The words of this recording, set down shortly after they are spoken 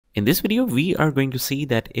In this video, we are going to see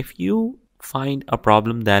that if you find a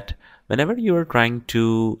problem that whenever you are trying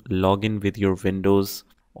to log in with your Windows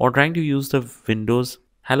or trying to use the Windows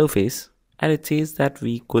Hello face, and it says that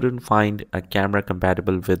we couldn't find a camera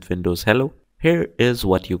compatible with Windows Hello, here is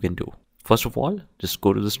what you can do. First of all, just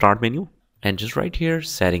go to the start menu and just right here,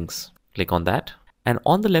 settings, click on that. And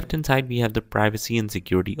on the left hand side, we have the privacy and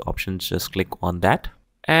security options. Just click on that.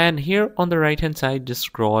 And here on the right hand side, just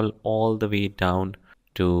scroll all the way down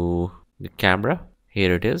to the camera.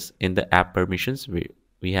 Here it is in the app permissions.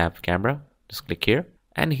 We have camera. Just click here.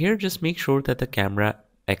 And here just make sure that the camera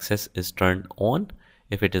access is turned on.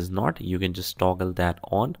 If it is not, you can just toggle that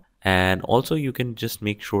on. And also you can just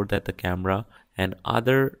make sure that the camera and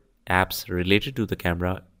other apps related to the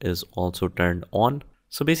camera is also turned on.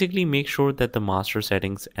 So basically make sure that the master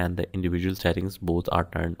settings and the individual settings both are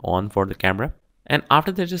turned on for the camera. And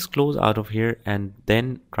after that, just close out of here and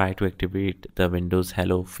then try to activate the Windows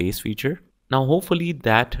Hello face feature. Now hopefully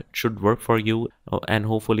that should work for you, and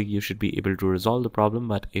hopefully you should be able to resolve the problem.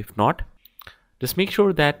 But if not, just make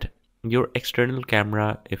sure that your external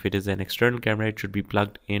camera, if it is an external camera, it should be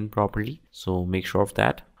plugged in properly. So make sure of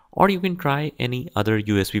that. Or you can try any other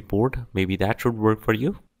USB port. Maybe that should work for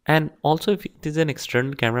you. And also if it is an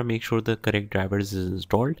external camera, make sure the correct drivers is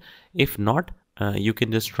installed. If not, you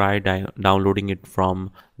can just try downloading it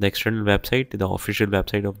from the external website, the official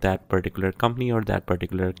website of that particular company or that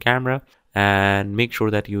particular camera, and make sure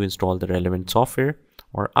that you install the relevant software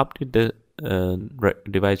or update the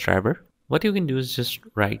device driver. What you can do is just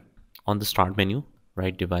write on the start menu,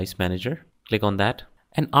 write device manager, click on that.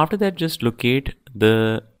 And after that, just locate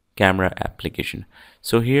the camera application.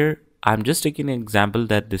 So here I'm just taking an example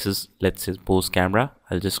that this is, let's suppose, camera.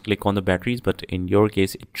 I'll just click on the batteries, but in your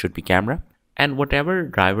case, it should be camera. And whatever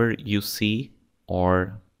driver you see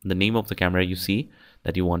or the name of the camera you see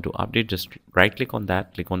that you want to update, just right click on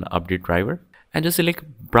that, click on the update driver and just select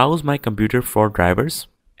browse my computer for drivers.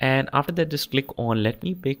 And after that, just click on let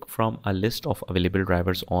me pick from a list of available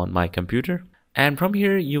drivers on my computer. And from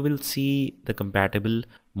here, you will see the compatible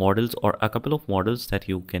models or a couple of models that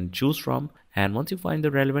you can choose from. And once you find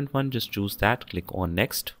the relevant one, just choose that, click on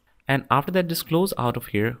next. And after that, just close out of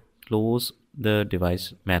here, close the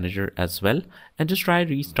device manager as well, and just try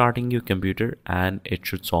restarting your computer and it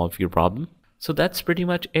should solve your problem. So that's pretty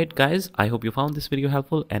much it, guys. I hope you found this video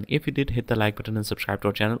helpful, and if you did, hit the like button and subscribe to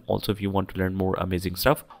our channel. Also, if you want to learn more amazing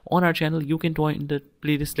stuff on our channel, you can join the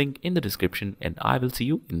playlist link in the description, and I will see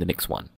you in the next one.